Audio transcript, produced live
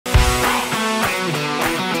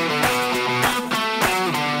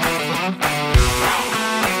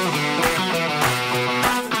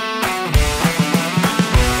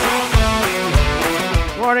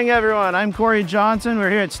everyone. I'm Corey Johnson. We're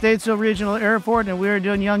here at Statesville Regional Airport and we're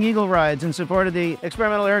doing Young Eagle rides in support of the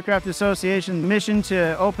Experimental Aircraft Association mission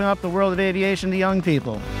to open up the world of aviation to young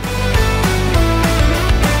people.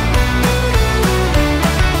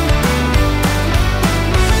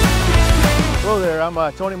 Hello there,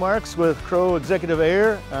 I'm Tony Marks with Crow Executive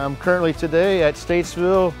Air. I'm currently today at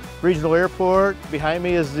Statesville Regional Airport. Behind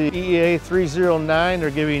me is the EEA 309.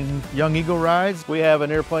 They're giving Young Eagle rides. We have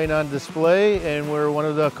an airplane on display and we're one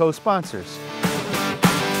of the co-sponsors.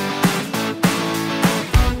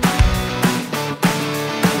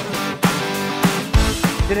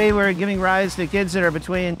 Today we're giving rides to kids that are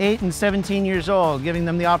between 8 and 17 years old, giving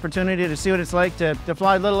them the opportunity to see what it's like to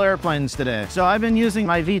fly little airplanes today. So I've been using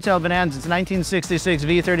my VTEL Bonanza. It's a 1966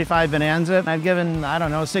 V35 Bonanza. I've given, I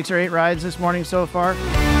don't know, 6 or 8 rides this morning so far.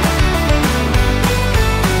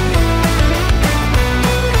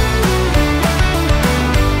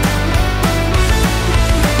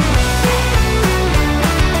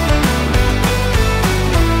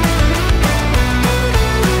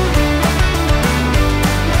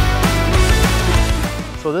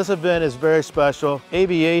 So this event is very special.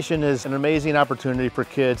 Aviation is an amazing opportunity for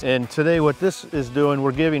kids. And today what this is doing,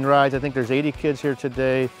 we're giving rides. I think there's 80 kids here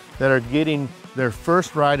today that are getting their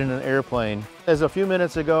first ride in an airplane. As a few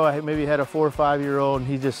minutes ago, I maybe had a 4 or 5-year-old and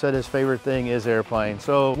he just said his favorite thing is airplane.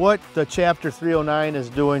 So what the Chapter 309 is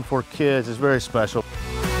doing for kids is very special.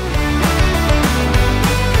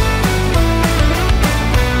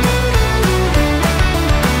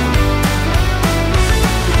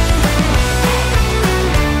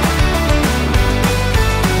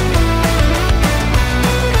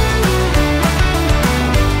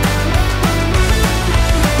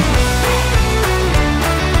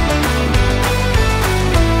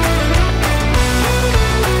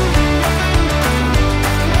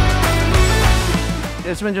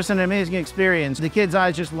 It's been just an amazing experience. The kids'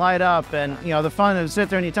 eyes just light up and, you know, the fun of sit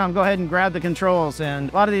there and you tell them, go ahead and grab the controls.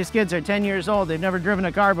 And a lot of these kids are 10 years old. They've never driven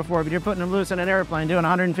a car before, but you're putting them loose in an airplane doing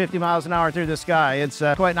 150 miles an hour through the sky. It's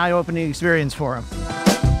quite an eye-opening experience for them.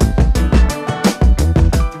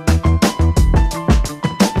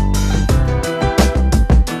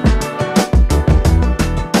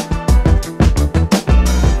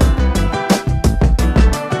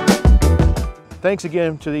 Thanks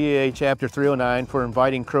again to the EAA Chapter 309 for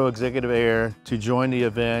inviting Crow Executive Air to join the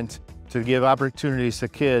event to give opportunities to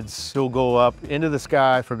kids who'll go up into the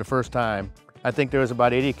sky for the first time. I think there was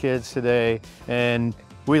about 80 kids today, and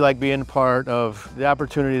we like being part of the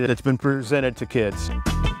opportunity that's been presented to kids.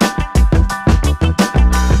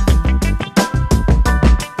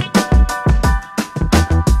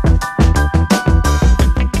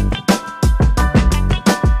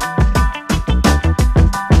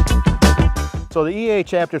 So the EA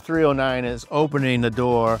Chapter 309 is opening the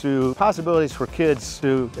door to possibilities for kids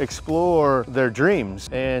to explore their dreams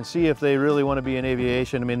and see if they really want to be in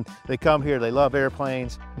aviation. I mean, they come here, they love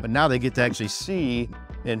airplanes, but now they get to actually see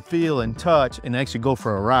and feel and touch and actually go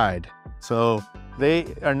for a ride. So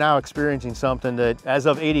they are now experiencing something that, as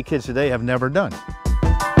of 80 kids today, have never done.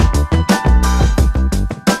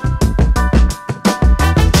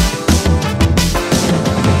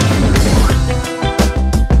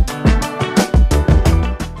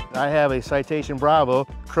 I have a Citation Bravo,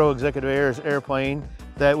 Crow Executive Air's airplane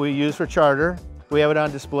that we use for charter. We have it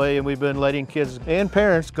on display and we've been letting kids and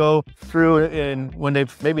parents go through it when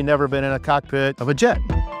they've maybe never been in a cockpit of a jet.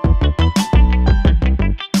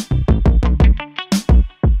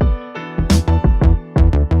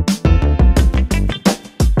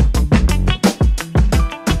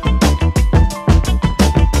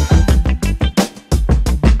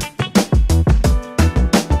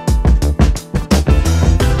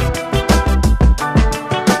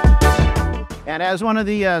 And as one of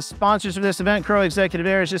the sponsors of this event, Crow Executive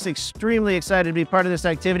Air is just extremely excited to be part of this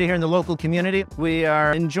activity here in the local community. We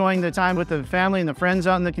are enjoying the time with the family and the friends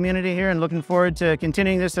out in the community here and looking forward to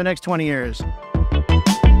continuing this the next 20 years.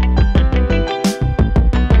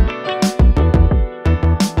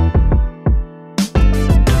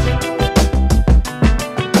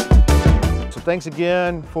 So thanks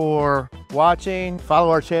again for watching. Follow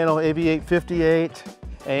our channel, Aviate 58,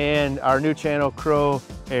 and our new channel, Crow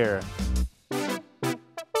Air.